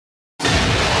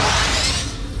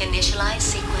Initialize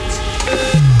sequence.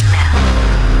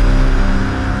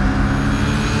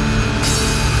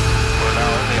 We're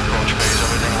now in the approach phase.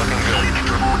 Everything looking good.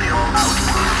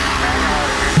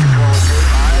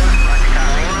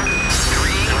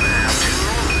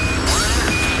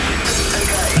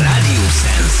 Radio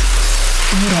Sense.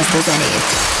 Érezd a zenét!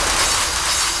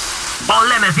 A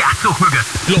lemezjátszók mögött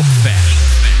lopd fel!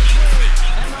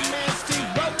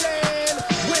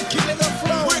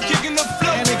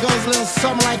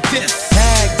 Something like this.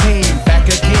 Tag team, back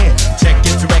again. Check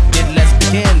it directed, let's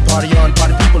begin. Party on,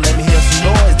 party people, let me hear some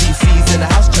noise. DC's in the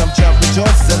house, jump, jump,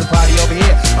 rejoice. There's a party over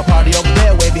here, a party over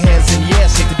there. Wave your hands in the air,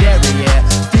 shake the dairy, yeah.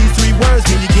 These three words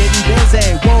mean you're getting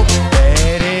busy. Whoa,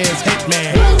 there it is,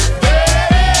 Hitman.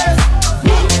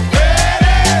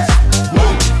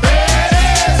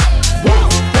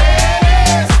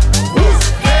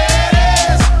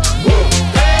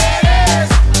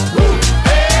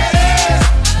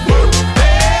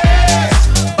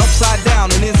 Upside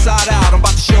down and inside out, I'm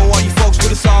about to show all you folks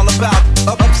what it's all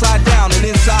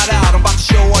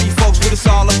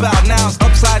about. Now it's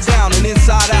upside down and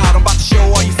inside out, I'm about to show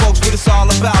all you folks what it's all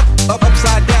about.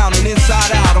 Upside down and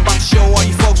inside out, I'm about to show all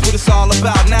you folks what it's all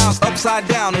about. Now it's upside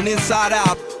down and inside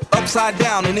out, upside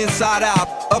down and inside out,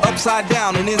 upside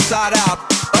down and inside out,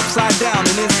 upside down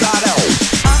and inside out.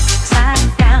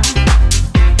 Upside down,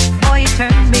 boy you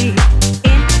turn me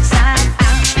inside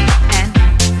out and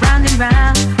round and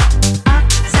round.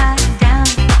 Upside down,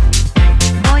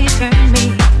 boy you turn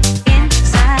me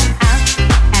inside out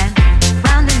and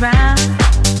round and round.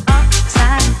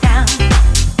 Upside down,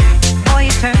 boy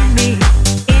you turn me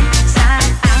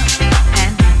inside out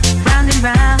and round and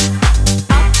round.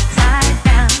 Upside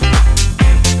down,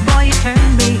 boy you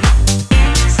turn me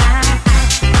inside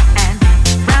out and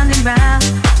round and round.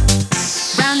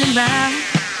 Round and round,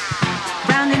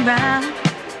 round and round,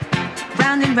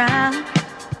 round and round,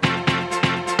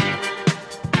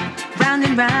 round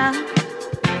and round,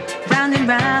 round and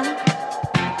round,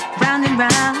 round and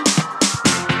round.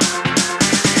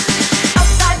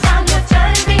 Upside down, you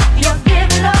turn me, you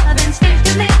give love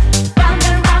instinctively. Round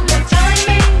and round, you turn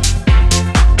me.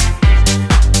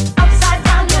 Upside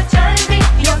down, you turn me,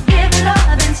 you give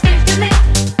love instinctively.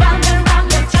 Round and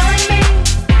round, you turn me.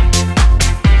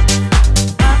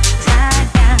 Upside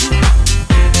down,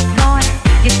 boy,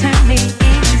 you turn me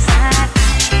inside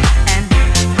and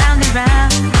round and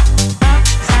round.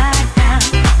 Upside down,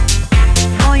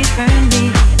 boy, you turn me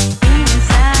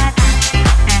inside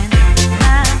and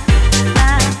round,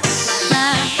 round,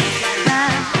 round,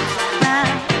 round, round, round, round,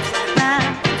 round, round,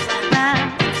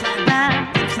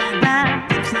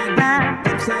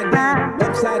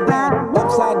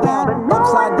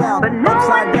 Upside down,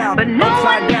 upside down,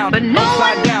 upside down, upside down, upside down, upside down,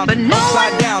 upside down,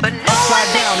 upside down, upside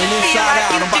down and inside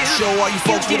out. I'm about to show all you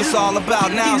folks what it's all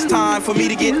about. Now it's time for me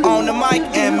to get on the mic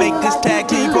and make this tag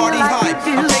team party hype.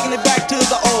 I'm taking it back to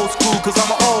the old school, cause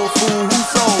I'm an old fool who's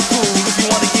so cool. If you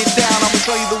wanna get down, I'ma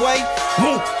show you the way.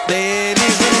 There it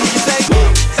is, what do you say?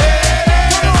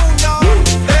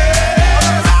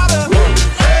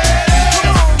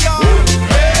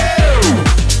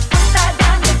 Upside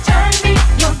down, you turn me,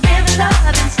 you give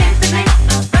love instinctively.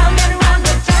 Round and round,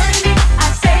 you turn me, I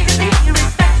say to thee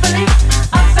respectfully.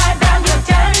 Upside down, you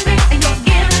turn me, and you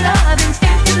give love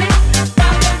instinctively.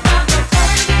 Round and round, you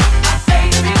turn me, I say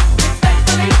to thee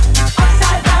respectfully.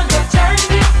 Upside down, you turn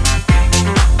me.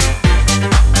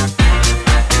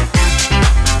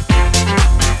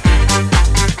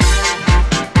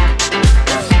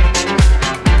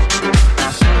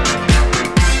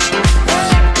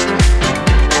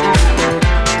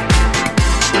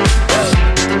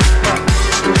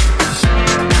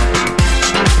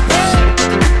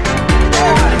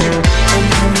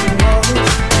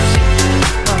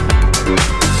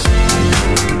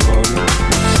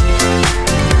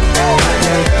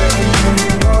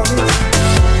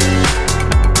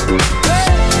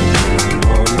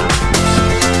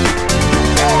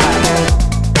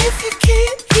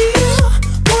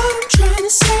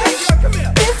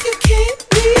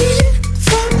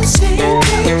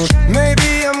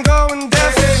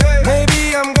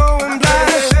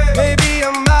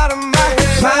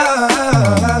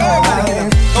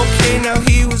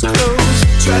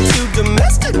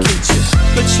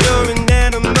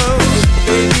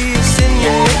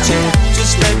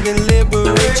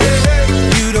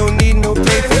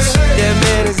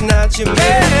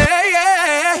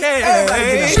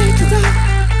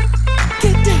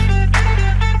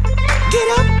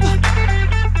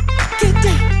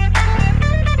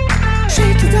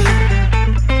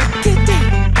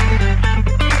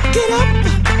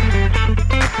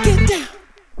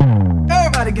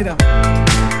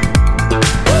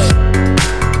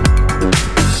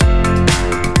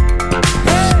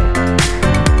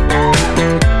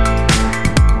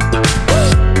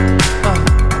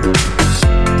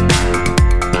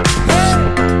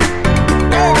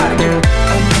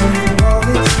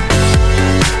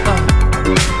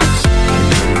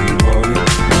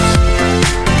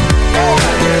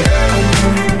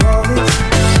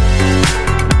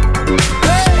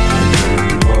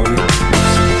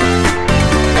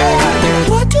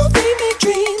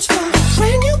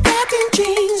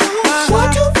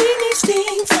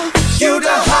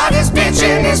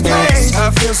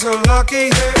 so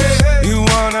lucky. You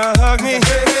wanna hug me?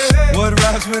 What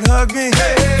rhymes with hug me?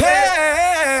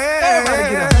 Hey,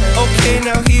 okay,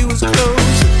 now he was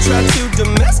close. Try to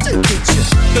domesticate you,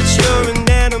 but you're an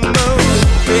animal.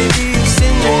 Baby, it's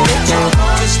in your nature.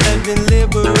 Just let me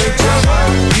liberate you.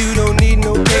 You don't need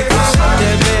no papers.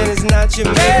 That man is not your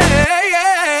man.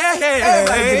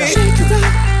 Shake it up,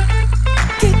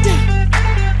 get down,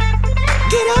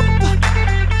 get up,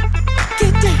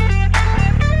 get down.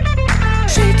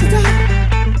 Shake it up,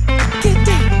 get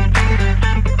down,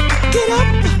 get up,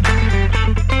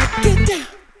 get down.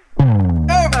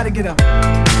 Everybody get up.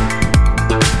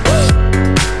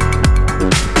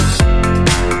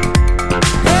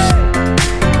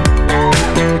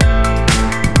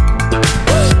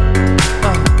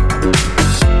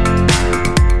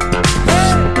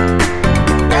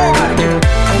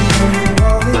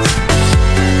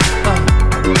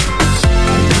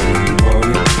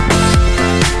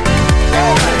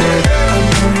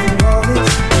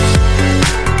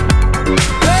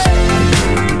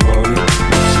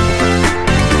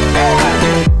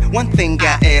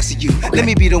 Let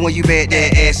me be the one you bet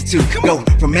that ass to. Go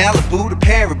from Malibu to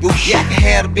Paribu. Yeah, I can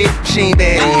have a bitch, she ain't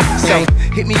bad in you. So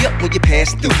hit me up when you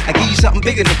pass through. I give you something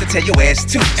big enough to tell your ass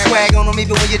to. Swag on them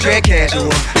even when you drag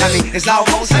casual. I mean, it's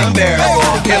almost unbearable.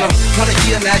 And I'm 100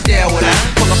 years not there when I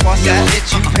pull up on side that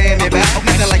you pay me back.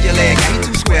 Nothing like your leg, I ain't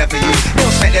too square for you.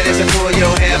 Don't smack that ass and pull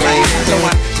your hair like. So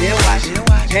I chill watch,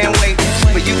 can't wait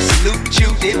for you to salute you.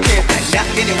 Dip pimp, not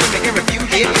many women can refuse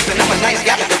it. And I'm a nice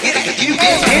guy, but forget it, 'cause you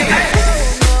did it.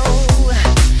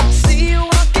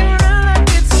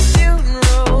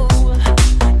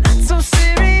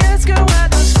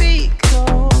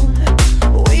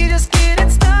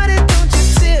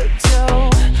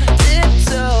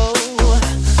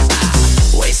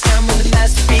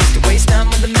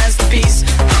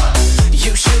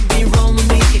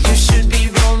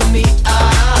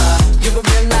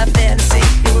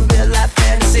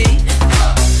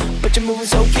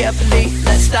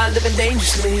 Living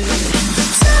dangerously.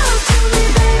 Talk to me,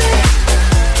 baby.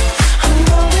 I'm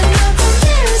rolling up on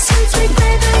this sweet, sweet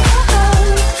baby. Oh,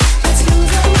 let's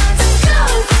lose our minds and go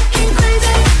fucking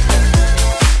crazy.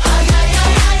 Ay, ay,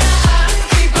 ay, ay, ay.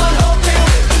 Keep on hoping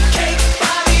we'll be cake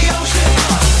by the ocean.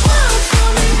 Walk for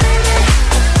me, baby.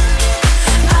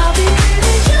 I'll be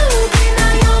baby, you'll be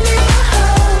Naomi.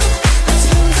 Oh, let's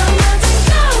lose our minds and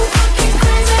go fucking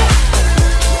crazy.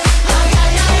 Ay,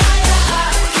 ay, ay, ay,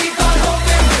 ay. Keep on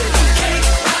hoping.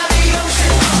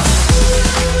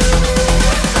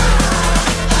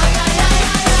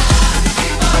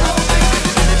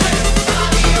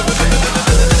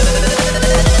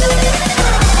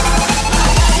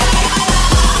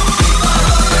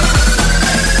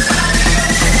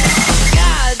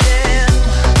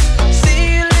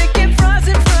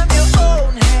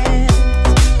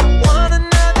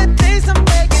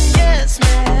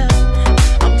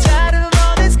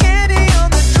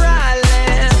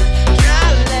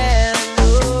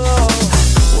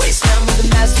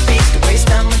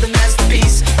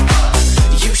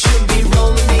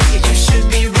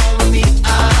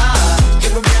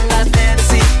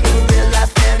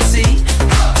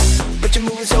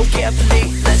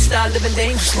 Living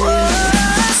dangerously.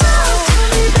 Talk to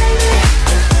me, baby.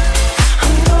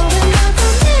 I'm rolling up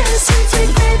on this sweet,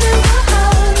 sweet baby.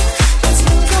 Whoa, let's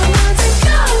lose our minds and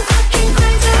go fucking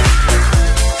crazy.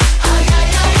 Ay, ay,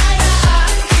 ay, ay,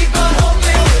 ay. Keep on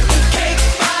hoping we'll be cake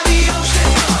by the ocean.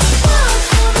 Walk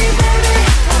for me, baby.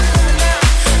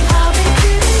 I'll be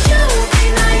baby, you'll be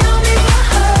Naomi.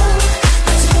 Whoa,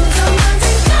 let's lose our minds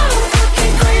and go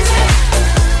fucking crazy.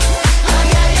 Ay,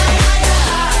 ay, ay, ay, ay.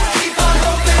 Keep on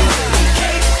hoping.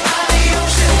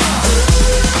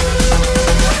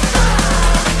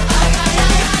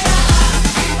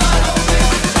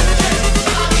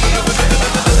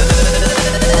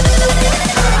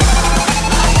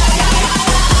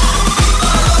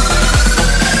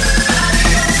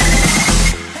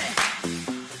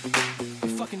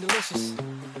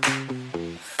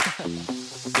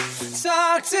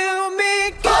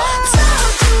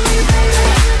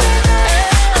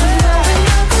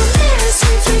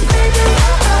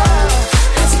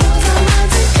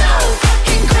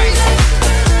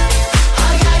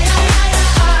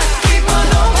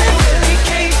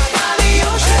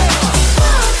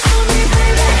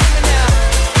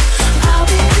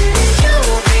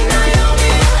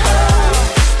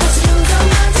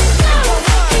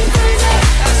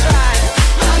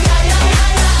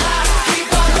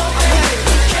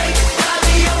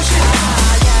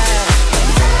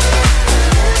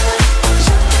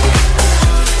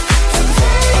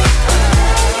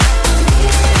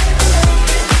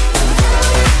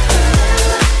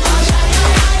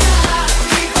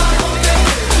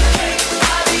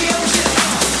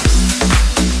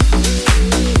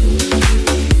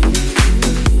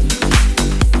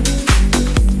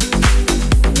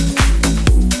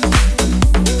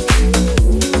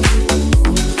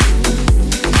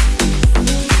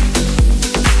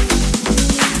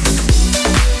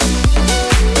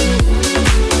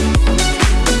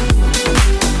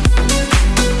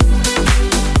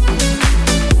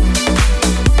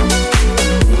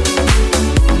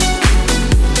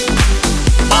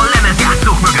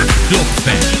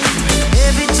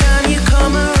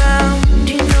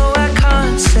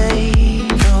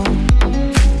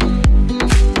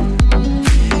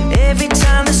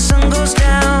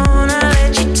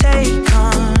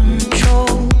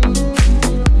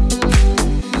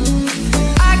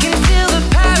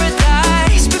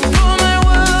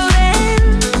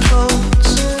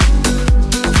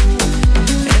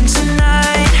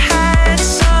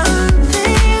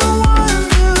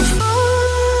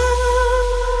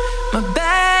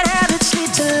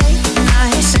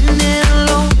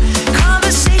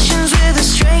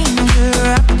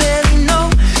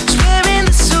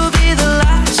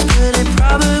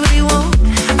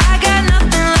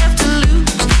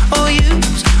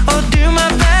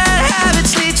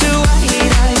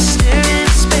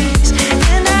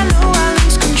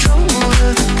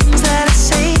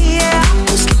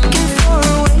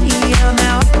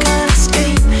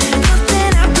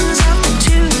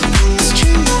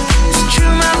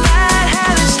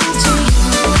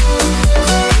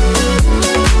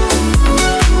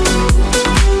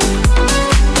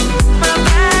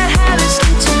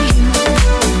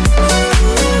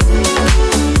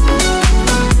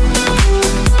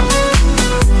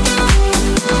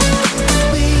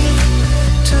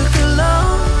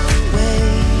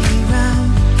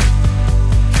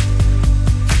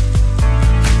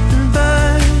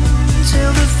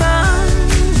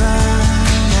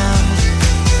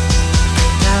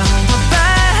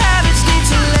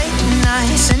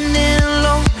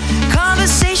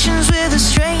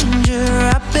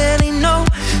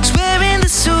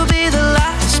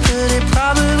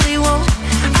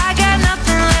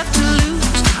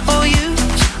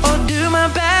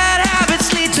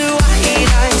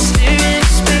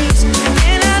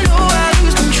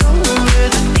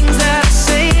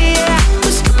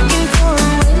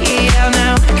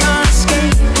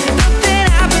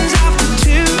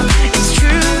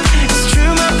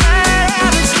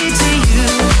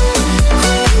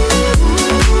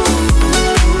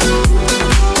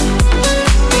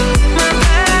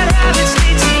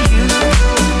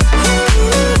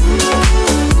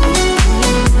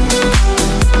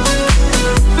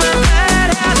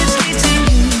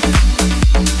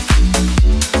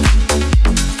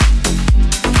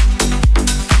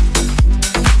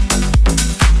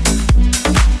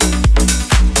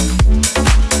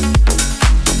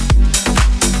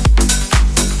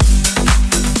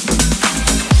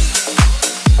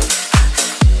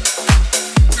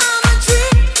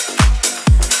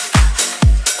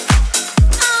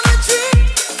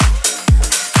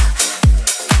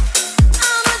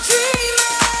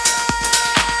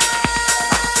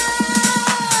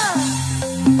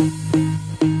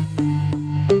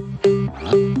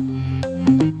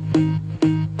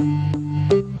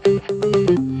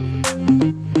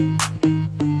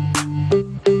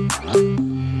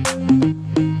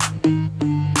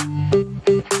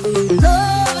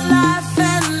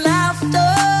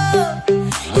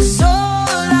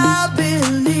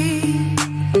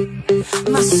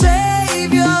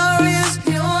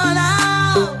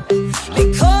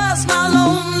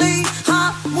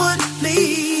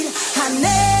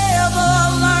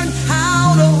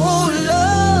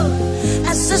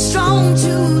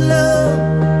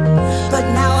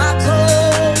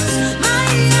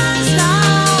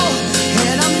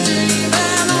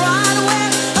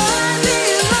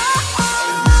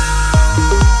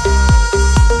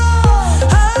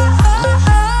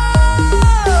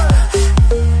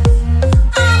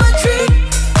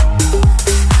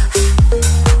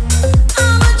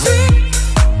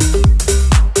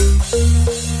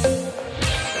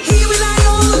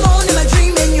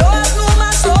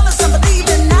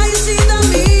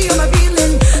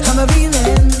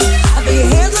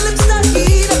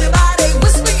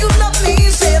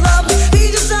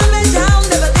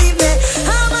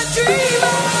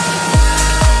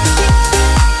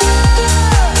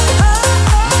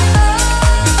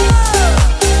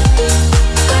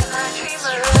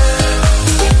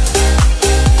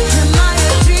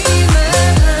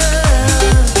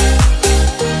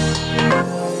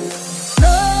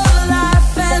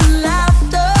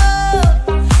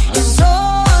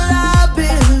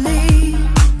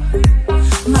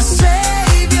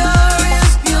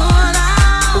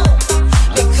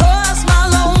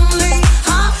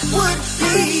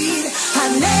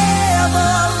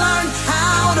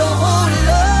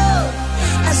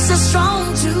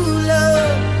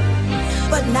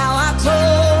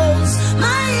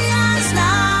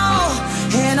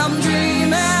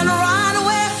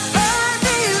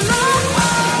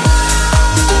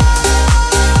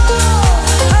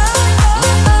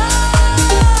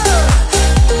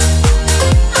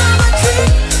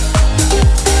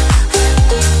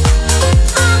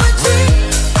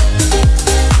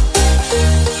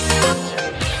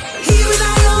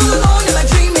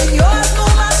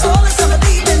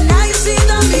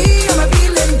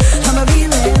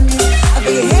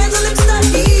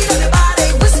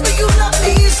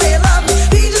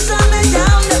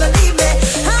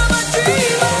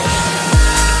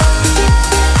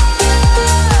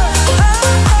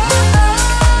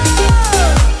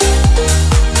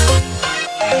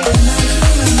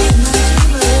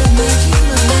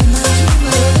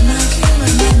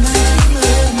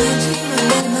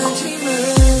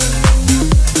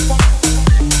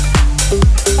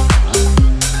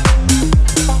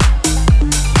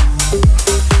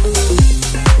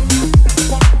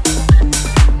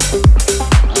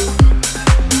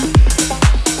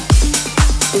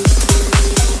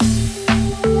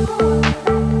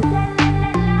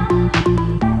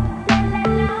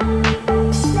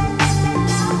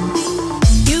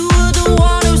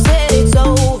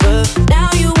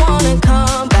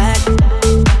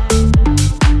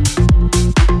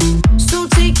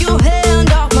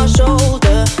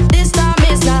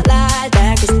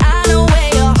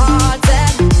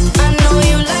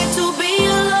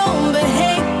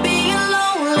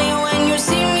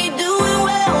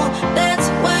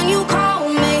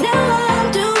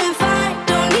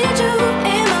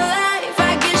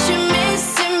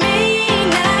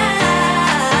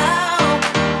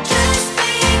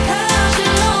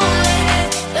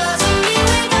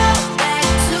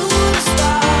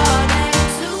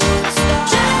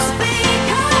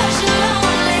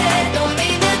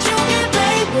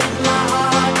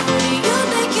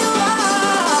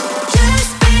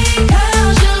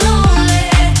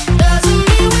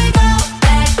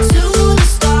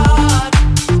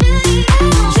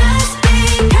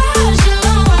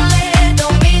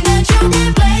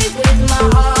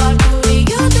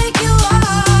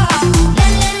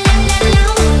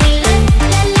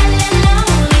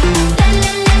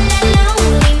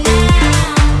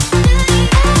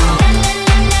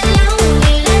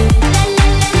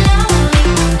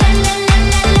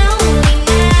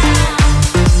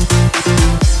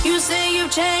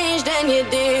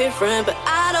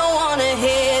 wanna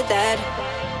hear that.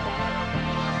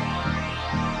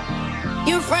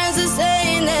 Your friends are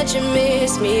saying that you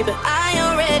miss me, but I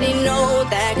already know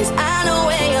that, 'cause I know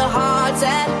where your heart's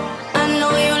at. I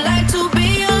know you like to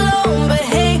be alone, but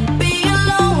hey, being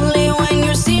lonely when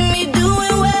you see me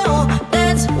doing well,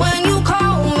 that's when you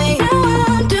call me. Now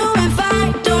I'm doing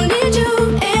fine, don't need you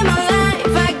in my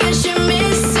life. I guess you're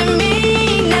missing me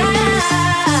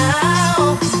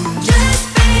now. Just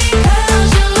because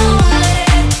you're lonely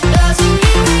doesn't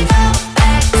mean we go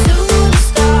back to the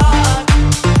start.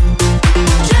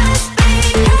 Just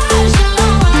because you're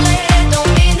lonely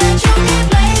don't mean that you can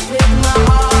play with my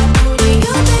heart. Who do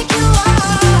you think you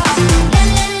are? La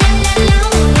la la la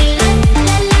lonely, la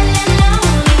la la la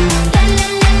lonely, la la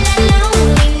la la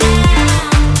lonely now.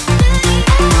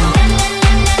 La la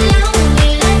la la lonely,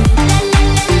 la la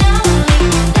la la lonely, la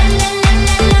la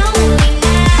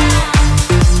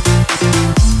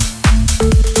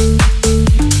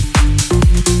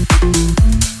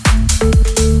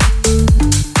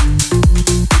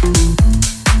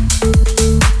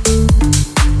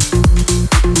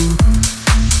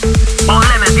A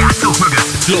lemezjátszók mögött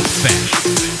Klubfest.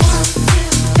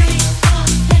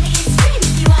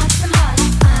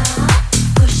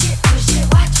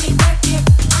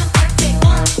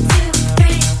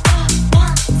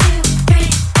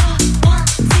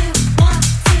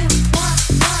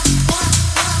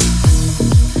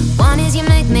 One is you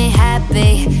make me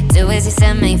happy, two is you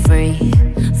set me free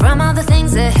from all the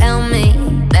things that held me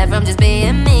back from just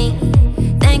being me.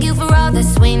 Thank you for all the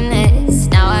sweetness.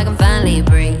 Now I can finally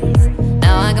breathe.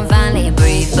 Now I can finally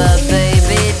breathe. But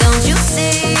baby, don't you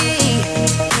see?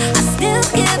 I still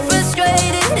get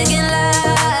frustrated, can't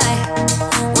lie.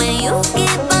 When you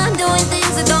keep on doing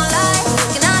things I don't like,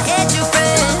 and I hate your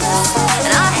friends,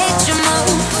 and I hate your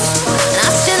moves, and I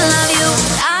still love you.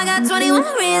 I got 21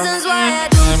 reasons why I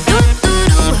do.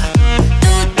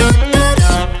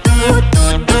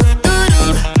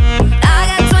 I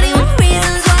got 21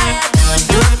 reasons why I do.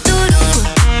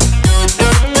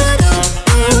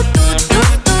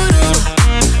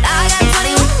 I got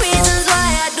 21 reasons why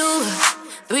I do.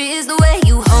 3 is the way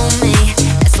you hold me,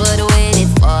 that's what I waited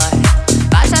for.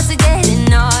 5 shots of getting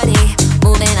naughty,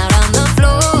 moving out on the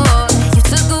floor. You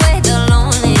took away the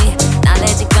lonely, now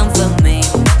let you comfort me,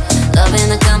 loving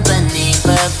the company.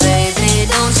 But baby,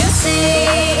 don't you see?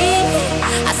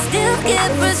 I still get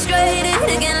frustrated,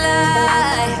 can't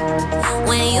lie.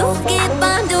 When you keep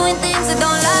on doing things I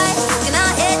don't like, and I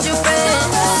hate your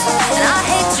friends, and I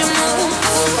hate your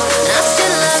moves, and I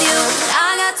still love you. I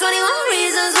got 21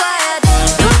 reasons why I do.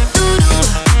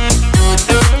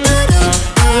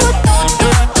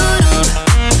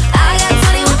 I got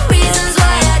 21 reasons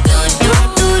why I do.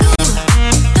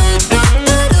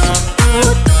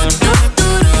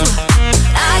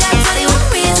 I got 21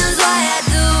 reasons why I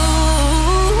do.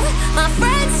 My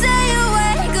friends say you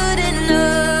ain't good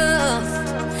enough,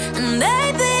 and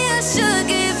maybe I should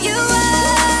give you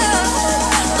up.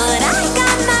 But I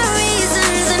got my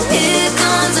reasons, and here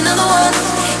comes another one.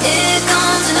 Here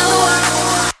comes another one.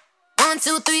 1,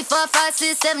 2, 3, 4, 5,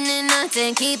 6, 7, and 9,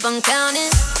 10. Keep on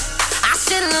counting. I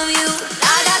should love you.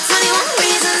 I got 21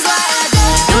 reasons why I do.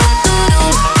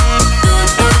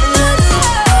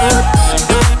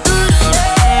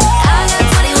 I got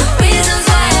 21 reasons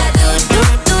why I do.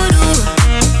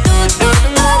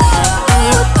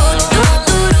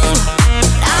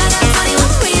 I got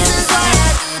 21 reasons why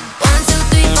I do. 1, 2,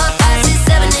 3, 4, 5, 6,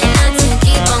 7, and 9, 10.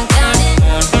 Keep on counting.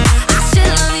 I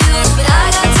should love you, but I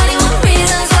got 21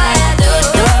 reasons why I do.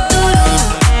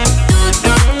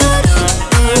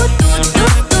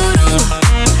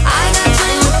 I got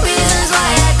 21 reasons why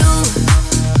I do.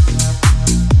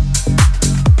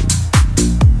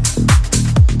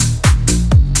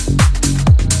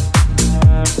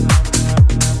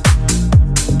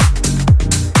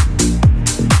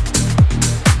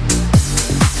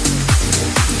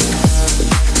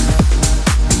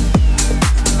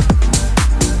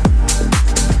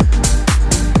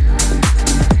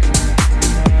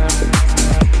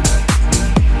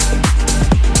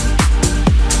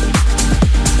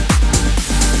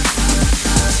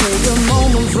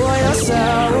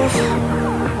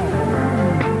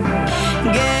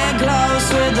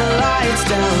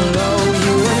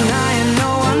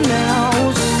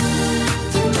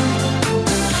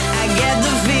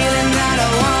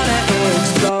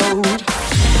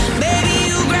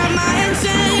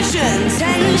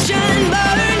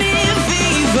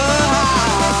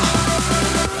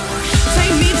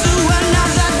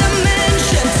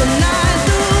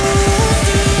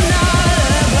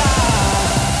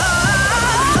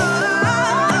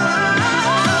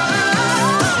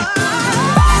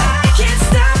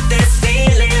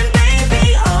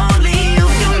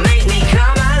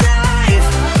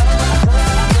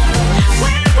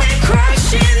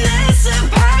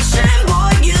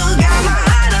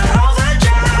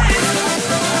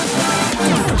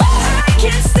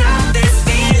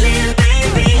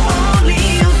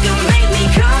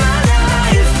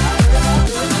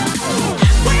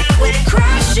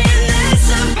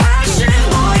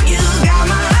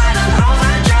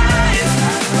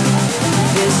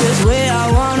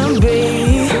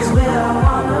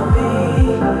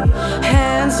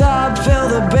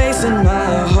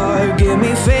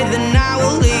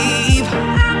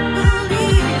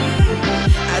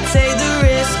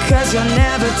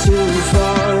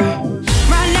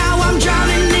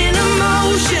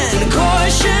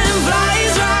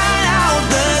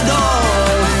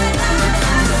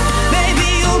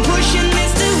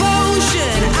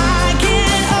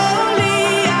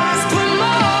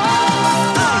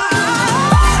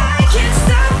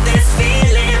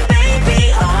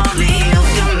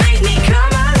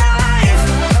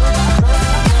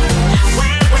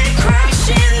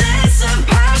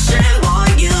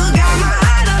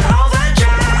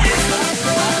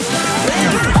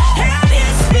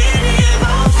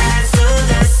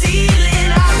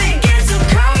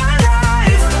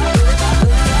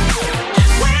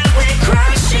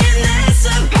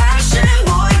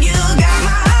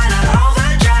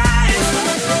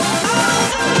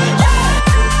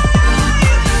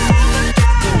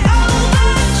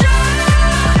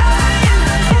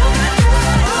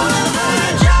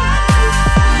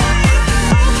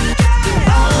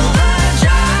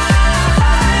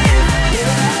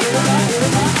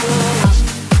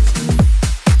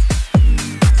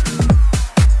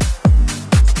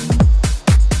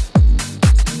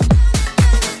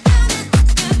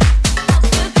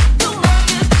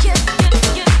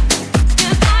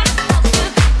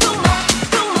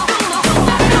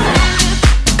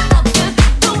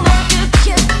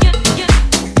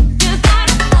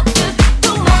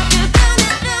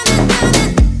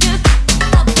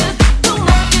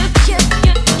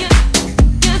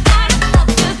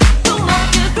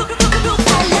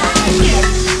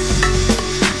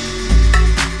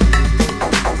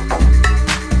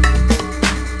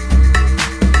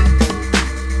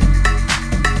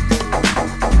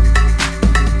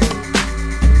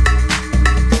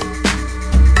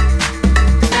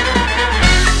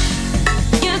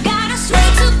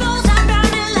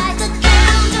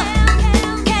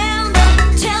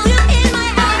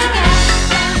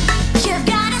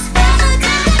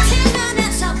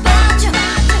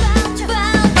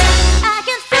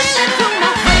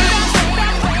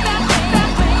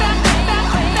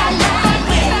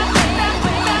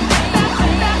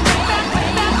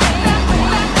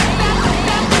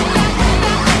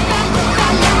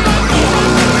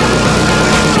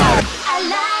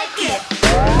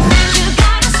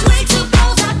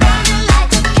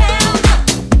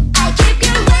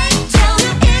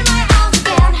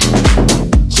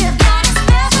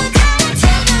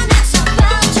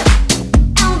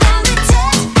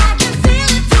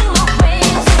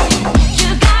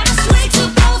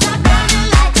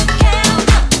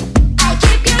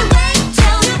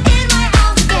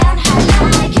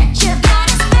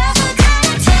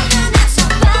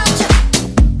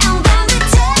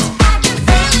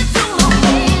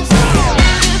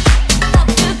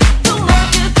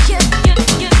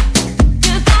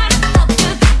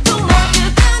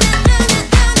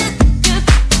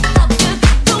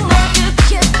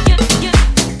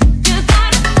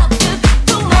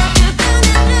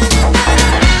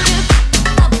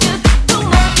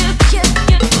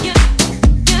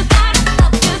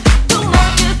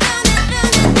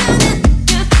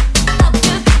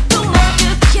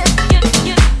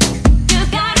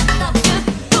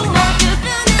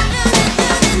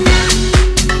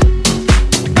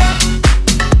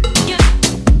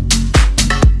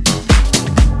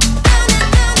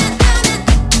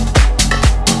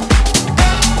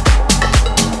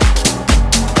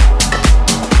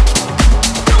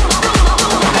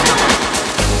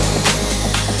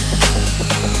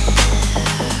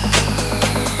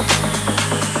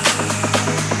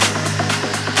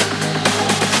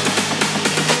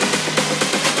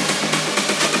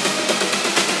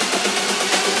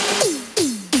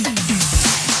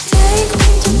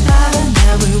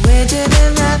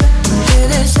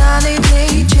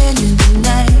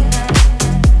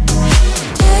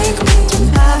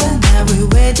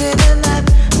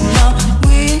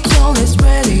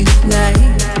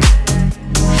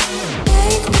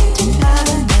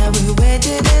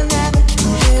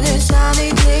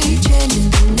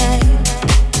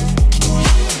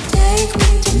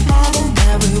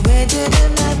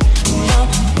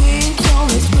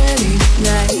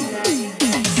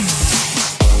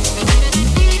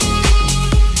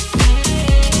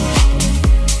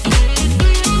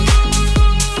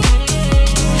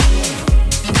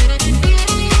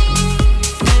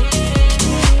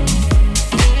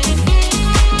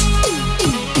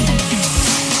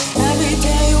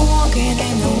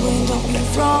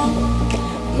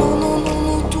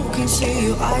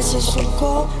 Ice is so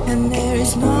cold and there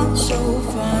is not so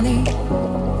funny.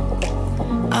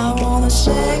 I wanna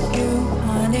save you,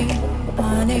 honey,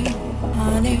 honey,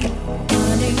 honey,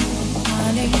 honey,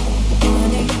 honey,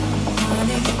 honey,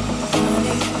 honey,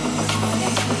 honey,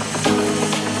 honey.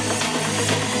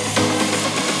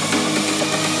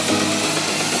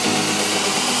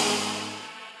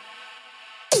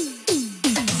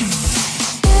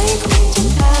 Take me to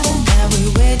heaven that we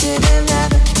waited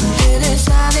 11 till it's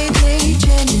solidly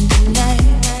changing tonight.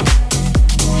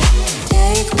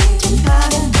 Take me to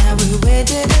heaven that we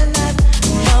waited 11.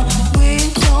 No,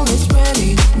 we're always ready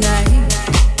tonight.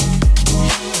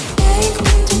 Take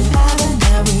me to heaven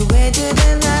that we waited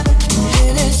 11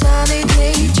 till it's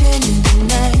solidly changing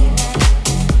tonight.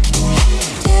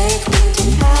 Take me to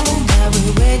heaven that we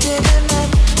waited 11.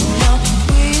 No,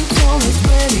 we're always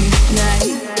ready tonight.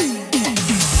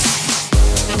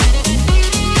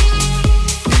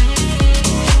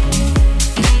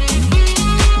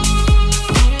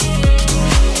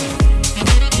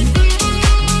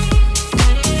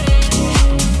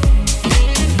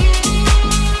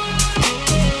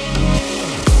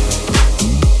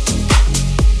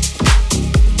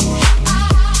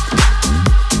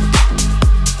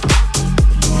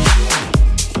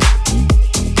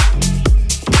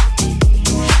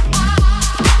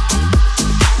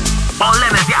 A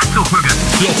lemezjátszók mögött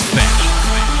Klubfest.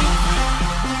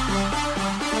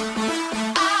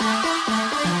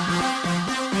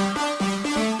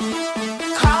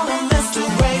 Call him Mr.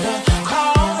 Waiter,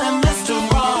 call him Mr.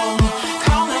 Wrong,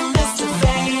 call him Mr.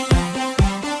 Fame.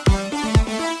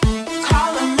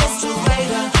 Call him Mr.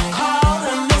 Waiter, call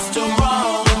him Mr.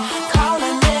 Wrong, call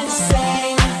him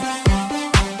insane.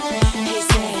 He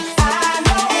said, I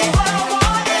know what I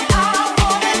want and I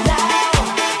want it now.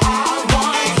 I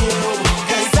want you,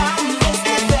 'cause I'm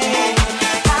Mr. Fame.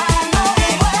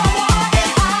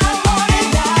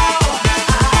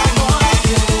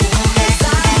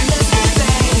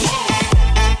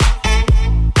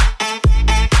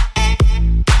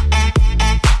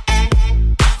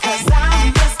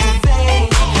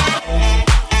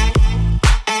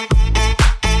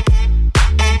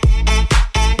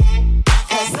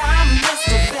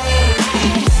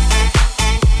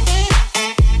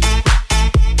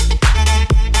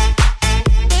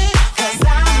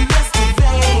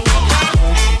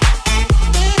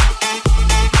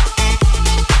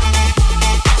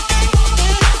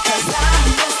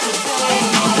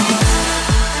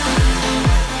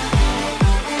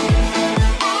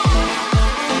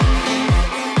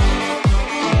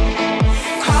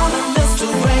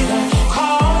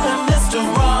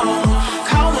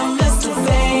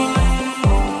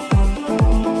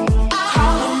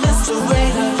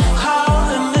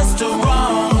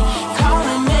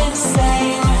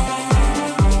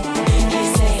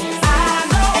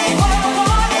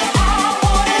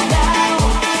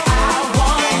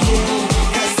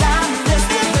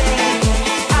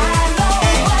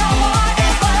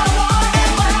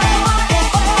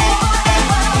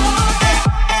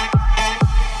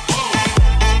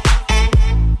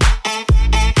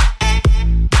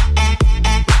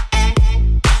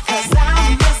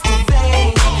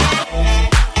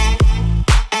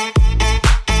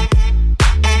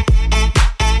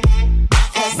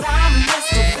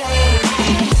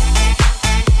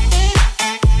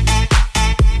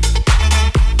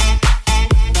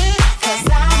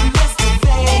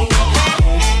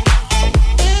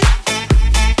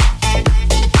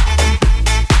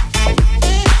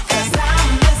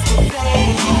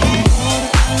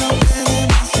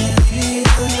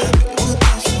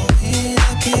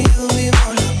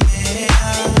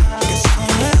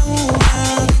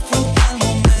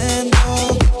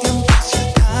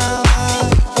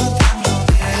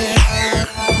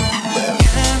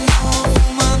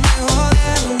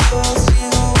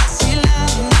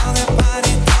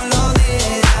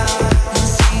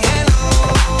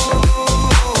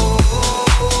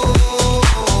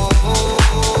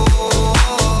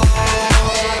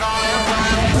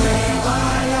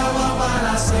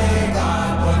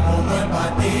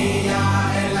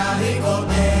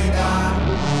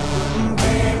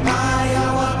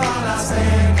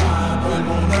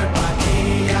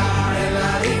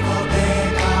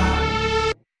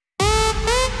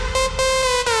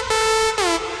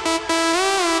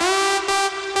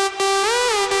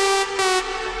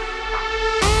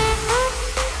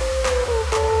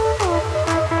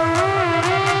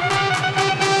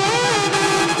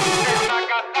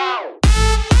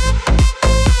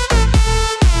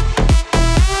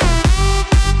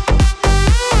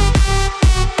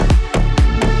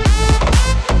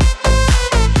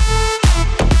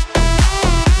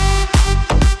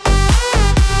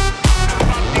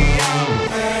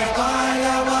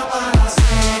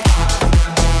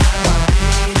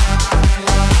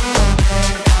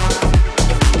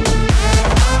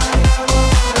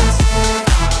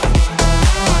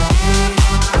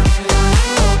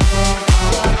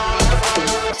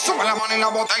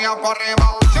 allá para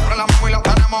arriba. Siempre la movie la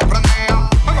tenemos prendida.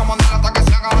 Vengo a mandar hasta que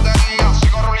se haga de día.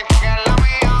 Sigo rolling que es la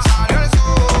mía. Salió el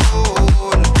sol, un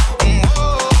gol. Prime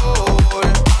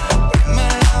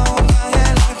la boca y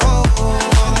el alcohol.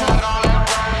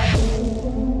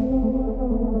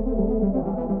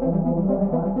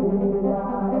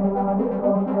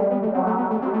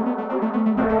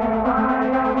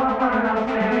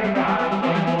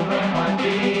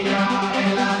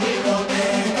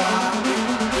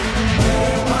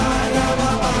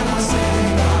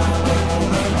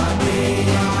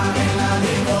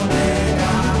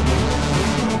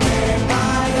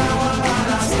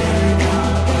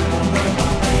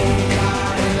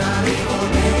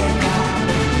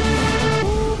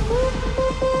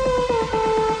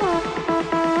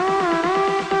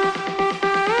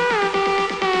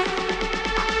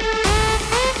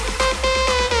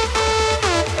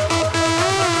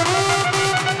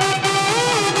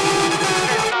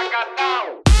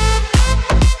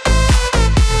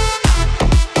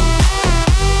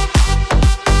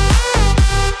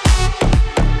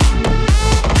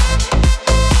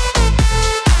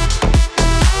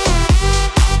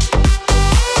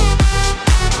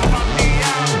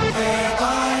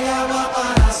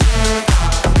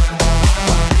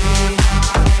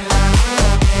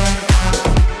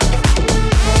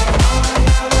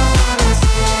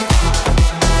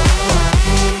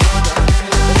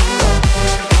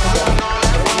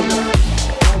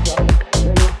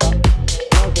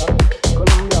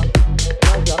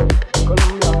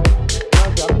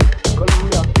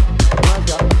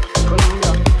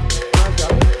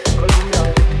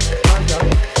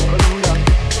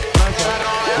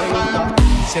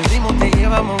 Si el ritmo te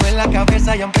lleva a mover la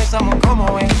cabeza, ya empezamos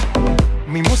como es.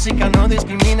 Mi música no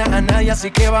discrimina a nadie, así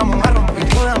que vamos a romper.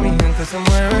 Toda mi gente se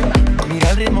mueve, mira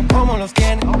el ritmo como los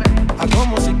tiene. Hago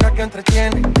música que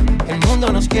entretiene. El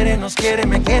mundo nos quiere,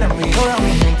 me quiere a mí. Toda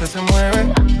mi gente se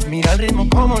mueve, mira el ritmo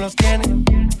como los tiene.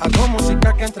 Hago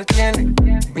música que entretiene.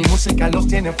 Mi música los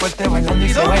tiene fuerte bailando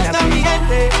y se baila así. ¿Y dónde está mi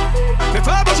gente? Me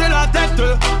fais bouger la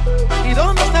tête. ¿Y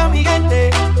dónde está mi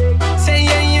gente? Say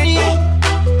yeah, yeah, yeah.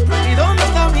 ¿Y dónde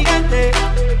está mi gente?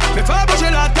 Me fais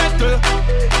bouger la tête.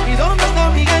 ¿Y dónde está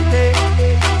mi gente?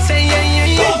 Say yeah, yeah,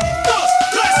 yeah. 1, 2,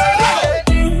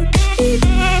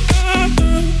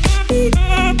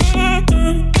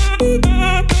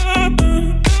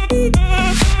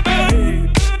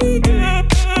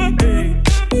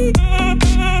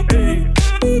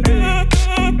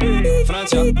 3.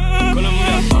 Francia, Colombia.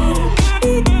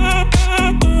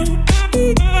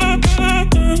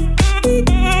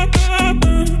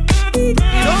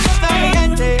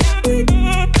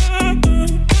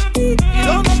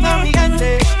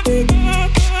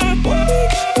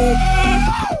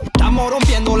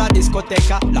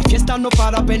 La fiesta no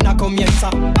para apenas comienza.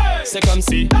 C'est comme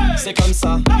si, c'est comme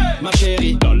ça, ma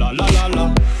chérie. La la la la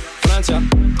la. Francia,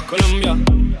 Colombia,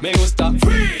 me gusta.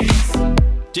 Freeze.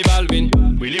 J Balvin,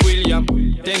 Willy William,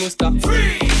 te gusta.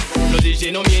 Freeze. Los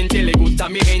DJ no mienten, le gusta a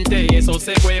mi gente y eso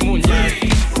se fue muy bien.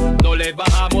 No le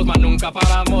bajamos, mas nunca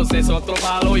paramos, es otro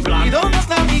palo y blanco. ¿Y dónde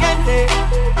está mi gente?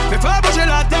 Me fais bouger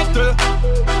la tête.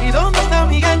 ¿Y dónde está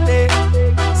mi gente?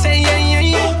 Say yeah, yeah,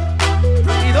 yeah.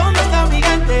 ¿Y dónde está mi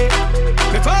gente?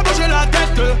 Me fais bouger la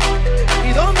tête.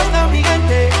 ¿Y dónde está mi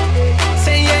gente?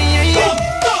 Say yeah, yeah, yeah. 1,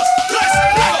 2,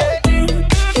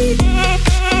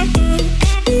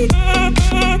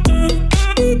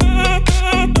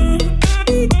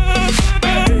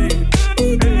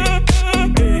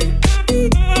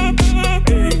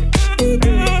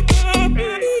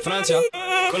 3. Francia,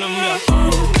 Colombia.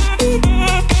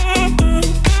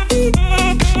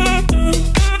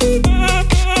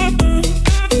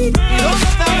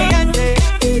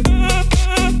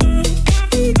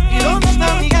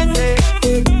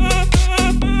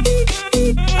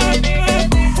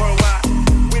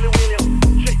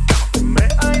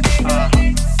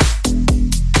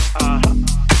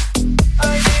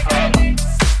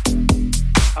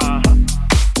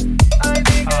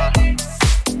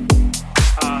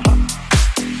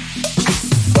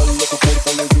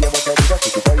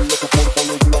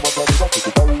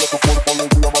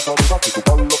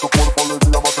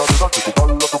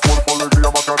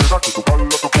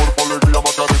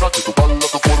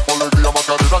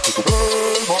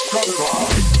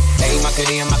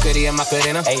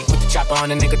 Macarena. Ayy, put the chopper on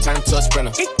the nigga, turn him to a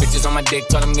sprinter. Bitches on my dick,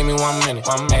 tell him give me 1 minute.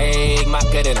 Ayy,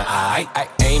 Macarena.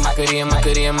 Ayy, Macarena.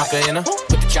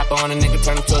 Put the chopper on the nigga,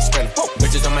 turn him to a sprinter.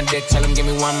 Bitches on my dick, tell him give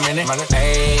me 1 minute.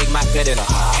 Ayy, Macarena.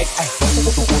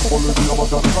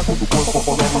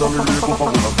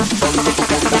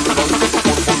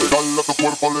 Dale tu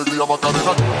cuerpo alegría,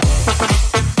 Macarena.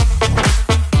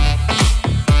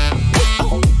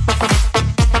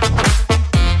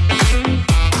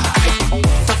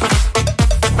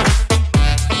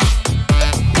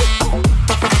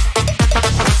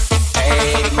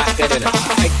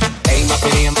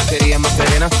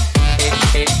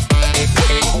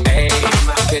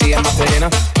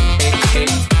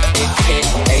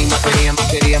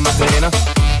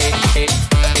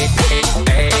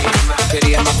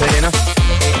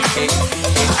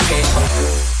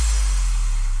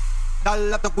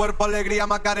 Dale a tu cuerpo alegría,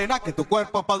 Macarena, que tu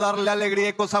cuerpo es para darle alegría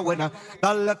y cosas buenas.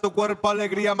 Dale a tu cuerpo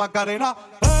alegría, Macarena.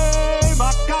 Hey,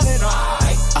 Macarena.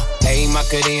 Hey,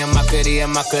 Macarena, Macarena,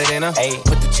 Macarena. Hey,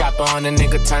 put the chopper on the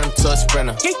nigga, turn him to a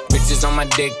sprinter. Bitches on my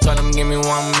dick, tell him give me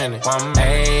 1 minute.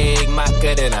 Hey,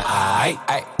 Macarena, aight,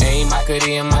 aight. Hey,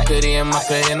 Macarena, Macarena,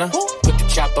 Macarena. Put the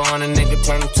chopper on a nigga,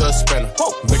 turn him to a sprinter.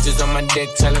 Bitches on my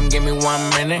dick, tell him give me 1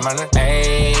 minute.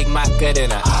 Hey,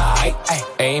 Macarena, aight, aight.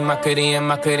 Hey, Macarena,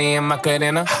 Macarena,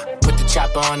 Macarena. Put the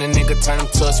chopper on a nigga, turn him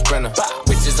to a sprinter.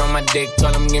 Bitches on my dick,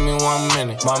 tell him give me 1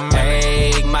 minute.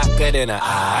 Hey, Macarena,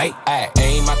 aight, aight.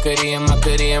 Hey, Macarena,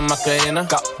 Macarena, Macarena.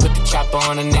 Put the chopper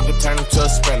on a nigga, turn him to a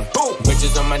sprinter.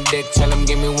 Bitches on my dick, tell him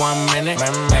give me 1 minute.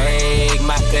 Hey,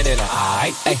 Macarena,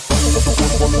 aight, aight.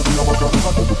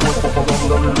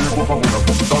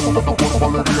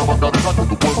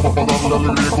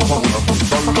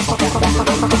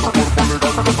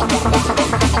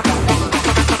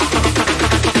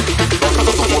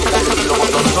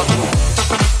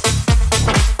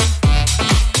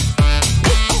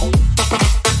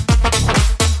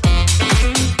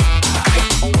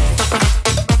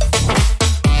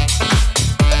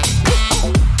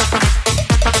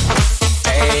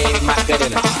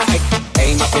 Macarena,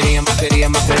 hey, Macarena,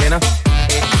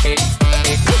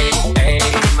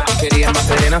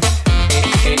 Macarena,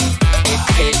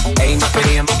 hey,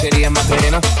 Macarena, Macarena,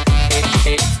 Macarena,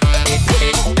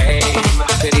 hey,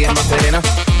 Macarena, Macarena,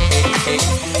 hey.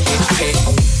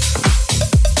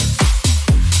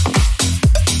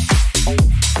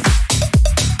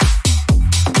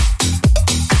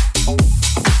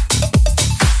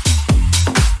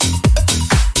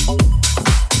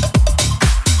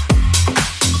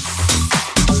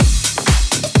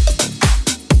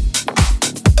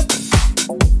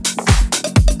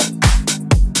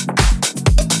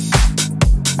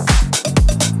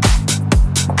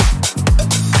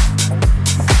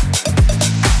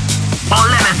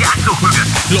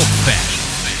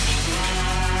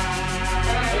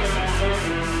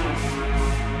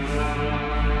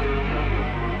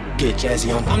 Get jazzy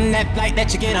on. I'm that flight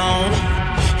that you get on.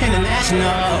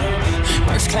 International.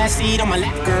 First class seat on my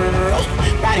lap, girl.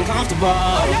 Riding comfortable.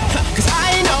 Cause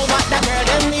I know what that girl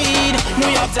them need. New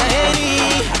York to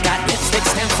Haiti. I got lipstick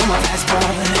stamps on my passport.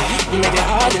 You make it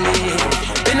hard to live.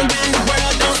 Been around the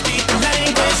world, don't speak the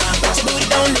language. But your booty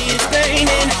don't need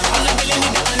explaining. All I really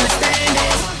need to understand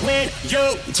is when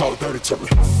you talk dirty to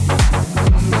me.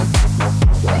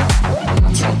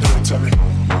 Talk dirty to me.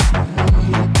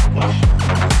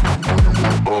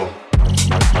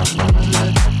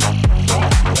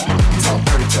 Talk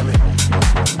dirty to me.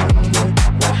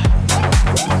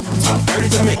 Talk dirty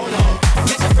to me.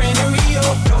 Met your friend in Rio.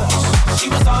 She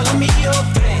was all on me,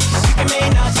 She can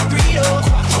make now she 3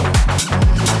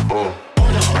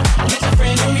 Met your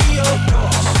friend in Rio.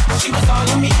 She was all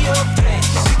on me,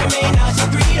 She can make now she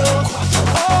 3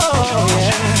 Oh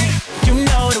yeah. You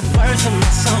know the words of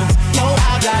my songs. No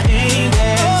habla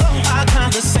English. Our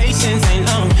conversations ain't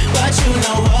long, but you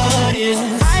know what is.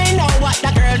 I know what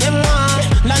that girl them want.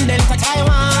 London to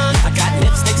Taiwan. I got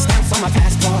lipstick stamps on my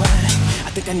passport. I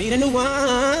think I need a new one.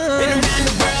 Been around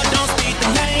the world, don't speak the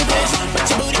language, but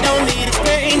your booty don't need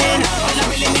explaining. All I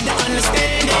really need to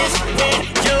understand is when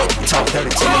you talk dirty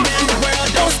to me. Been around the world,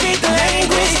 don't speak the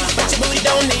language, but your booty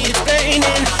don't need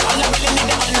explaining. All I really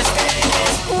need to understand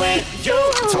is when you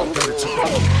talk dirty to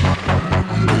me.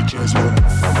 Just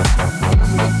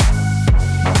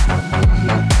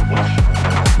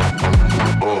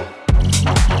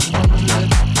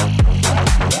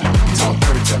talk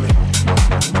dirty to me.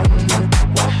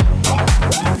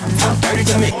 Talk dirty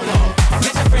to me.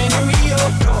 Met your friend in Rio.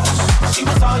 She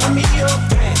was all on me, She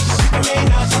can make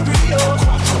now she 3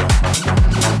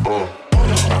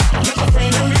 Met your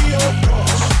friend in Rio.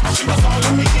 She was all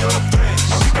on me, She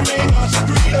can make now she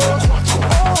 3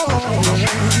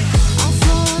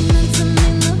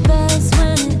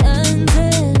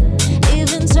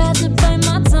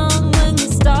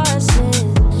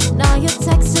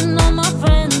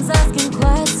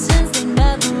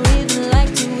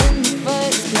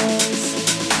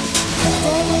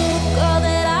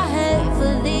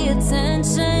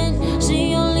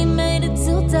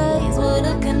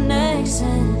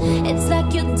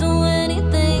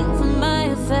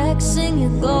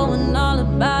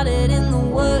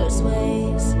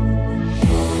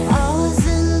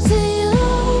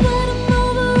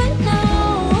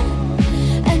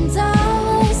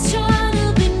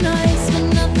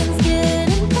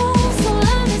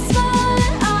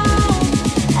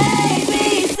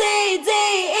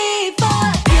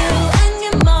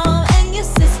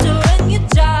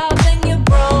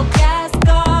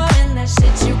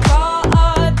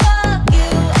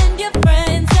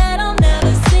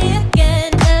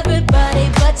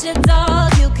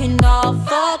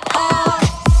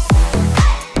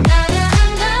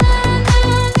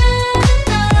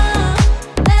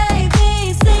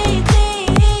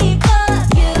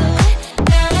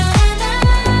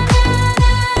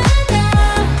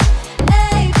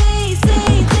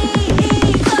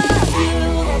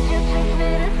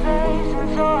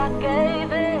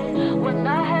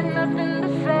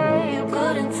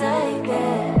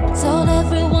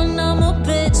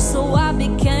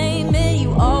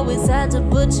 had to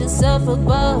put yourself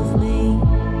above me.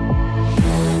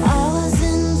 I was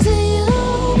into you,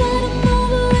 but I'm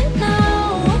over it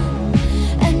now.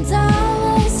 And I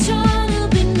was trying to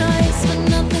be nice, but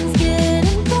nothing's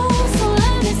getting close, so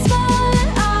let me spell it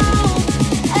out.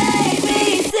 A, B,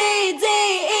 C, D,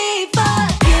 E,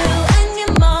 fuck you and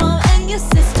your mom and your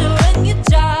sister and your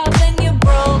job and your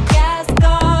broke ass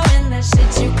car and that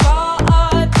shit you call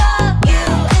art. Fuck you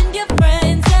and your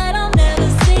friends that I'll never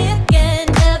see again.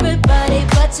 Everybody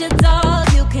but your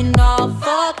dog, you can all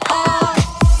fuck off.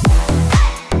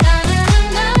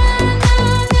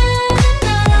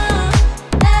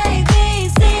 A, B,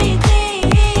 C, D,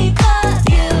 E, fuck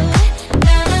you.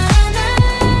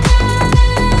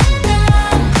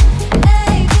 A,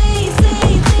 B, C,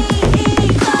 D, E,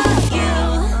 fuck you.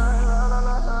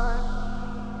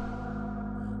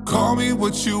 Call me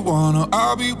what you wanna,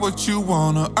 I'll be what you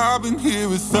wanna. I've been here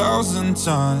 1,000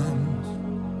 times.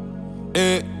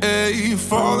 Hey,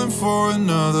 falling for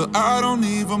another, I don't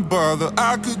even bother.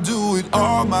 I could do it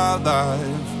all my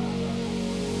life.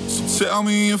 So tell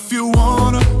me if you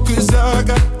wanna, cause I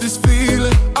got this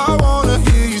feeling. I wanna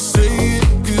hear you say it,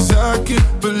 cause I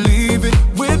can't believe it.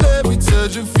 With every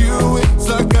touch of you, it's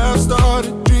like I've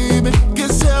started dreaming.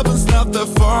 Guess heaven's not that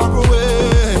far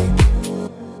away.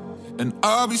 And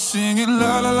I'll be singing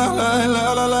la la la la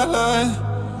la la la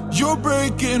la. You're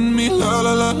breaking me la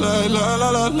la la la la la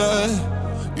la la.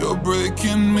 You're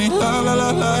breaking me la la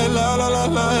la la la la la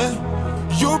la.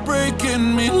 You're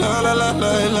breaking me la la la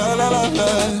la la la la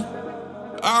la.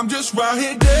 I'm just right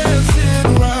here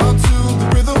dancing around to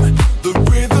the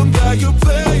rhythm that you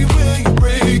play when you're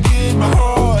breaking my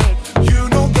heart. You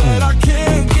know that I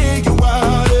can't get you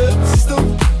out of the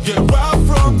system. Yeah, right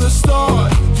from the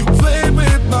start, you played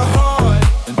with my heart,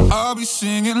 and I'll be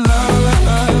singing la la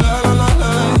la la la la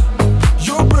la.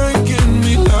 You're breaking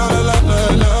me la la la la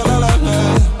la la la la.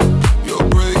 You're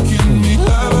breaking me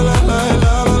la la la la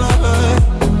la la la la.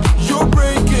 You're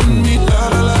breaking me la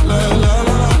la la la la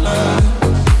la la la.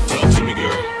 Talk to me,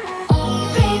 girl.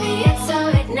 Oh, baby, it's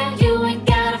alright now. You ain't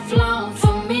gotta flow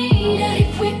for me.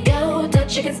 If we go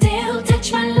Dutch, you can still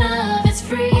touch my love. It's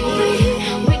free.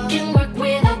 We can work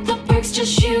without the perks,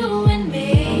 just you and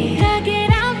me. Hug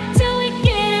it out till we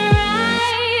get it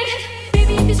right.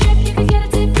 Baby, if you strip, you can get a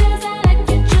tip, 'cause I like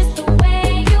you just the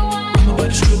way you are. I'm about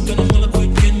to strip and I'm well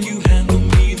quick. Can you handle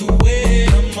me the way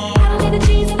I'm on? I don't need the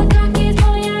cheese or the cookies,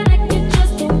 boy, I like you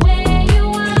just the way you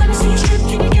are. So you strip,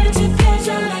 you can get a tip, 'cause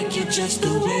I like you just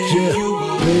the way you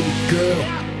are. Baby girl,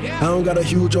 I don't got a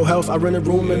huge old house, I rent a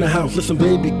room in the house. Listen,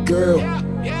 baby girl,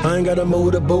 I ain't got a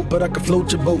motorboat, but I can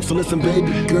float your boat. So listen,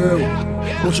 baby girl,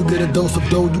 once you get a dose of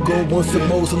dough, you gon' want some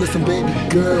more. So listen, baby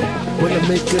girl, when I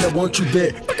make it, I want you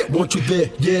there,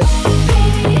 yeah.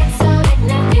 Baby, it's alright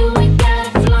now. You ain't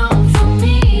gotta flow for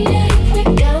me. If we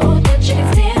go Dutch, you can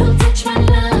still touch my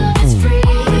love. It's free.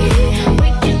 We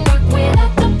can work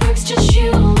without the perks, just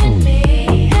you and me.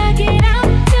 Hug it out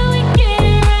till we get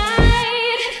it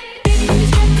right. Baby, if you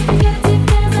strip, you can get a tip,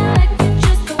 'cause I like you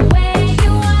just the way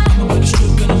you are. I'm about to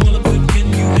strip and I'm well quick. Can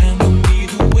you handle me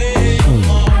the way I'm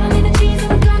on? I don't need the cheese or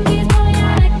the cookies, boy,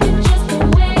 I like you just the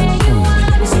way you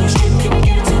are. So you strip, you can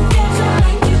get a tip, 'cause I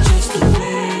like you just the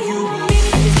way you are. Baby,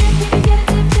 if you strip, you can get a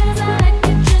tip, 'cause I like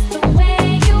you just the way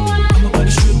you are. I'm about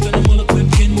to strip and I'm well quick.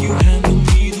 Can you handle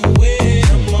me the way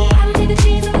I'm on? I don't need the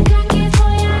cheese or the cookies,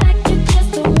 boy, I like you just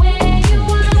the way you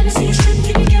are. So you strip,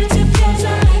 you can get a tip, 'cause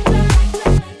I like you.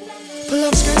 Pull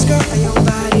up skirt, skirt on your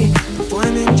body.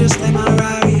 Performing just like my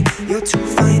Rari. You're too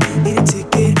fine, need a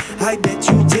ticket. I bet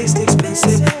you taste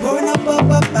expensive. Pouring up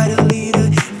by the leader.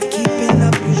 If you're keeping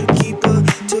up, you should keep a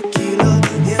tequila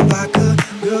and vodka.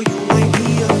 Girl, you might be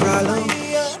a problem.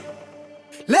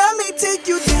 Let me take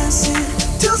you dancing.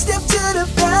 Two-step to the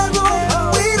bedroom.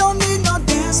 We don't need no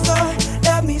dance floor.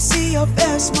 Let me see your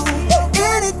best move.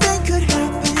 Anything could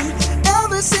happen.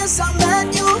 Ever since I met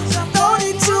you, no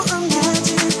need to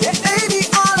imagine. Baby,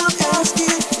 all I'm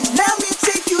asking is let me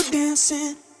take you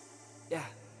dancing. Yeah.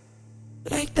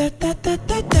 Like that, that, that,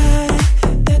 that, that.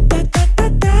 That, that, that,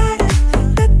 that, that.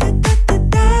 That, that, that, that,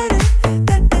 that.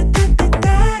 That, that, that, that,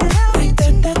 that. Like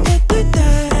that, that, that, that,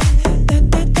 that. That,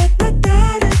 that, that, that,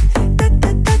 that. That, that,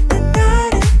 that, that, that.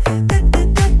 That, that,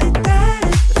 that, that, that.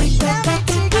 Like that, that,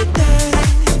 that,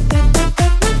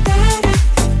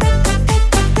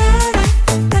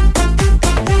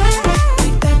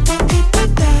 that,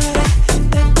 that.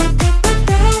 That, that,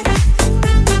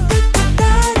 that,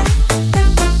 that,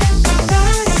 that.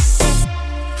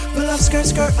 skirt,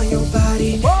 skirt on your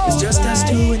body. It's just us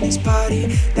two in this party.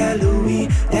 That Louis,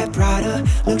 that Prada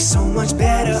looks so much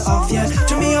better off ya.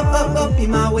 Turn me up, up, up, be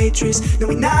my waitress. No,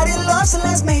 we not in love, so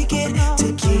let's make it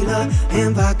tequila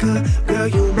and vodka. Girl,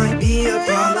 you might be a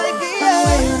problem. Run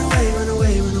away, run away, run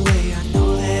away, run away. I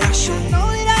know that I should.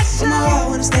 But my heart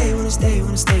wanna stay, wanna stay,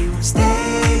 wanna stay, wanna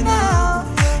stay now.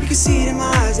 You can see it in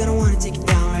my eyes that I wanna take you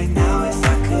down right now if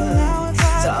I could.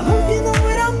 So I hope you know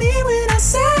what I mean when I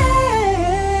say,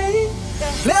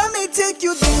 let me take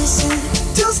you dancing,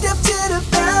 two-step to the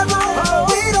bedroom.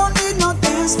 We don't need no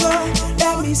dance floor.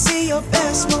 Let me see your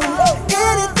best move.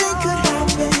 Anything could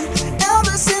happen.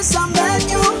 Ever since I met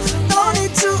you, no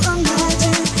need to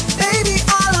imagine. Baby,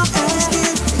 all I'm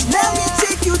asking, let me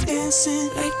take you dancing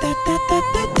like that, that, that,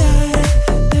 that, that.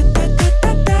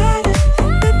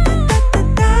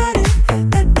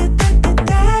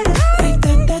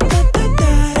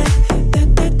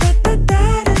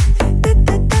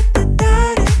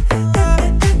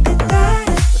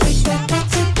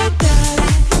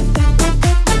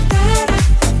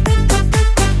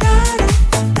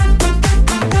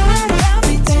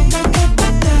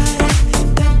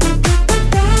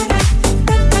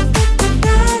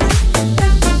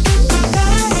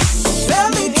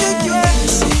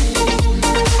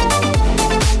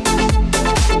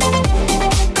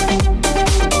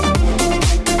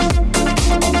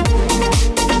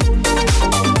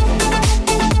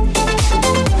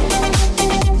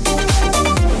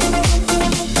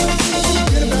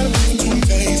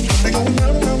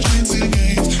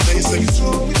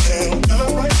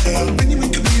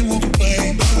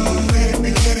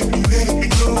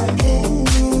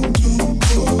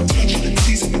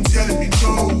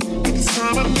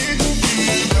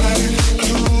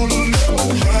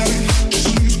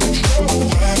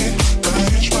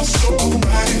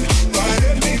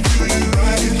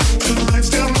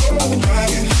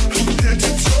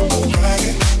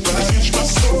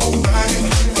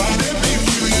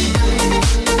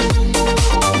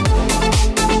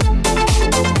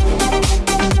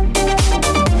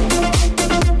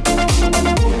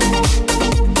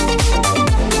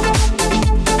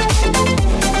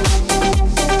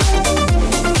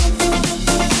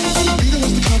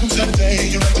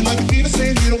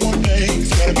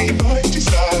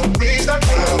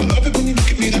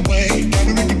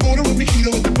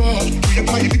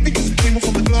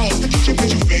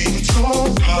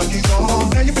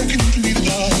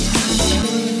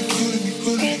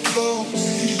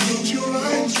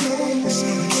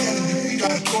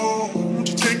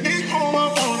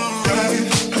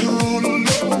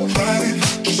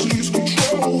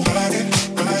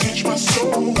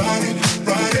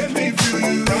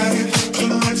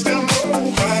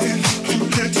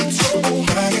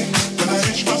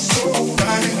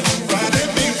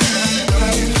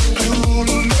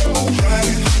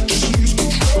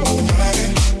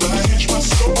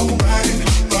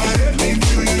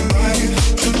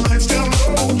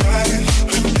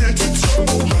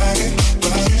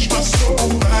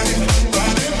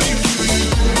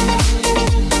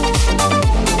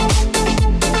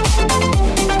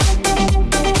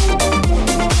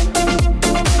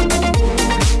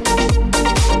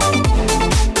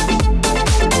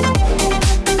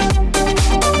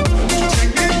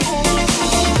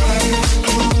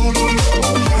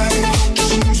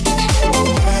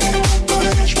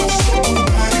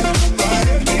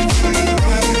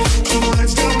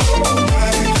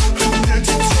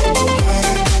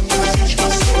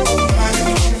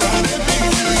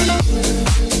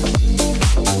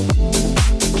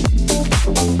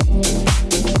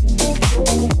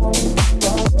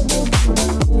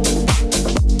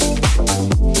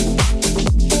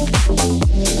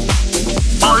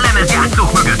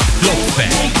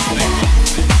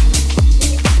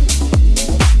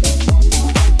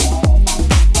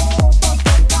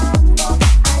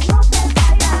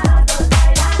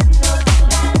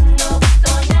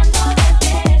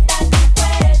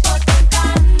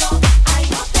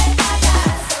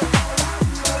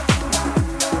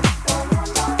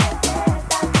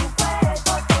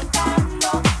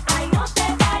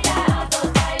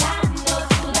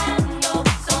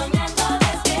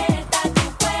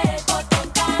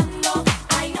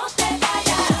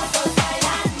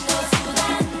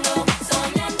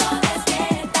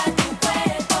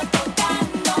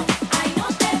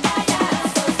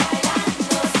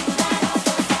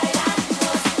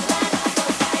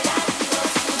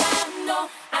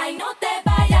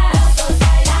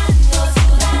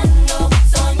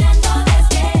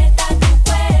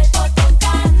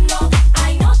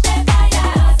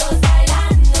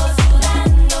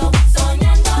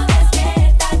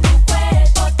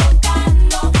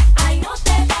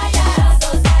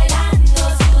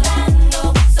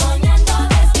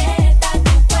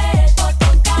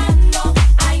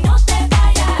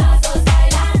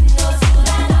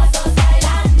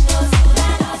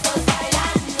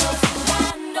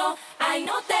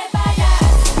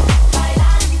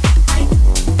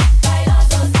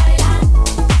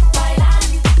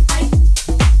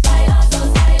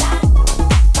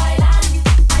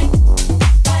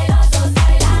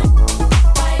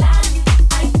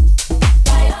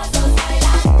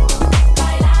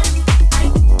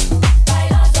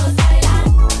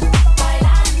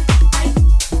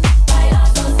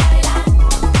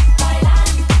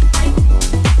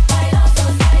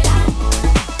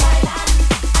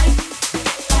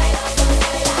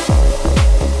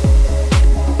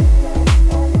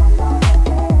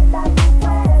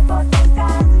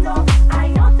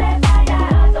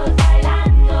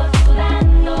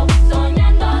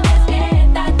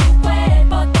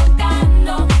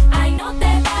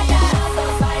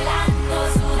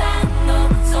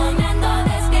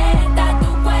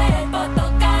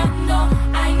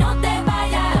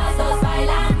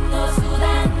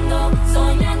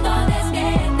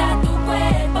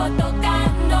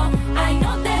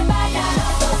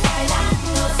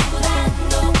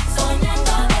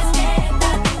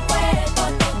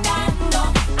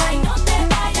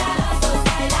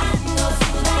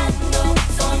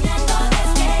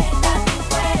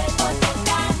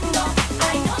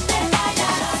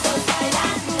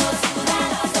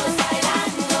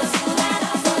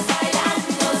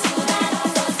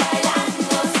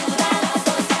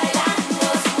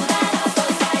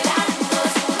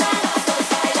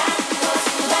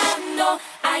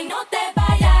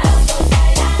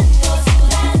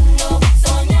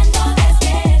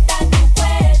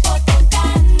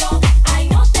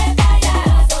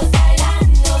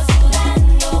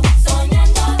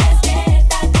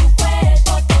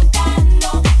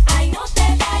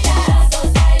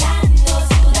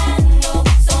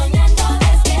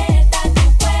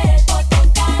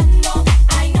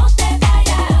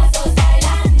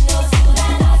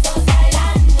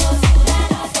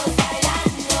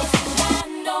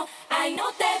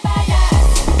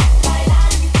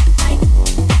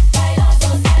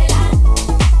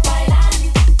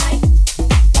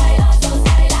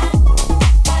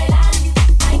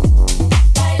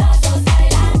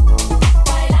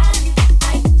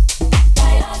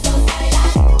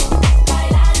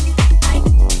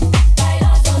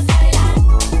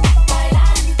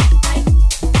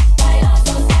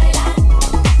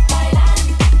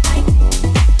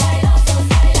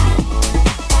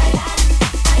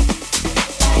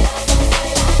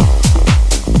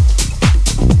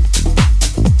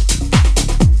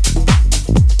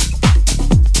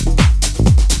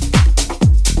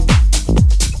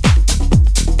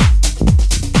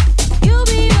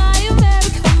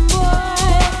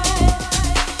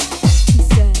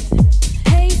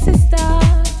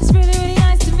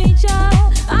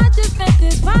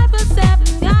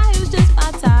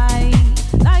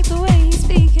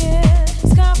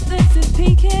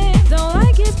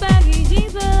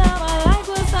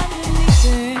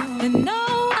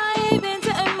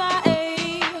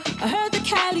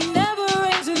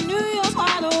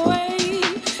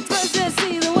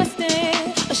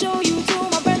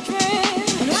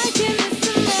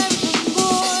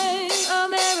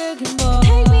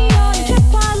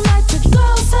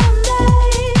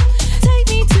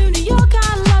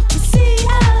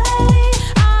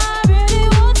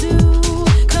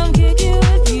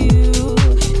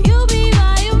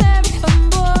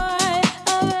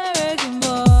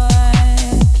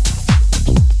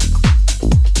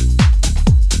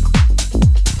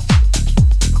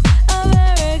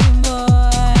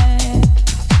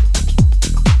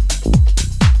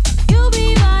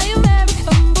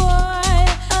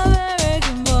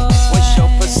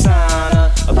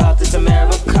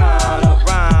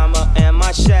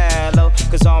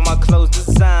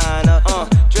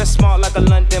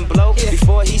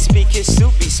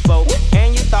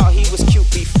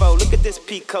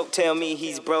 Peacoat tell me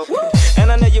he's broke.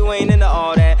 And I know you ain't into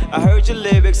all that. I heard your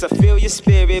lyrics, I feel your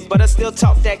spirit, but I still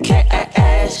talk that cat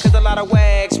ass. Cause a lot of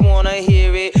wags wanna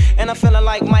hear it. And I'm feeling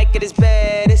like Mike at his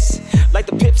baddest, like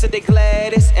the Pips at their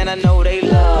gladdest. And I know they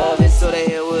love it, so they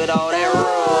here with all that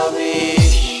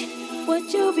rubbish.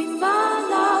 Would you be my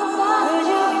lover? Would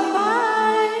you be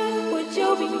mine? Would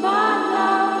you be my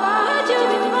lover? Would you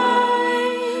be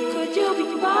mine? Could you be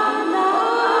my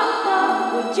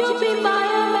lover? Would you be my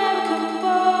American boy?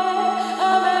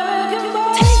 American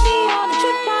boy. Take me on a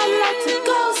trip, I'd like to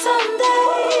go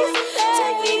someday.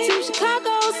 Take me to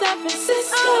Chicago, San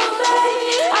Francisco,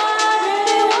 Bay.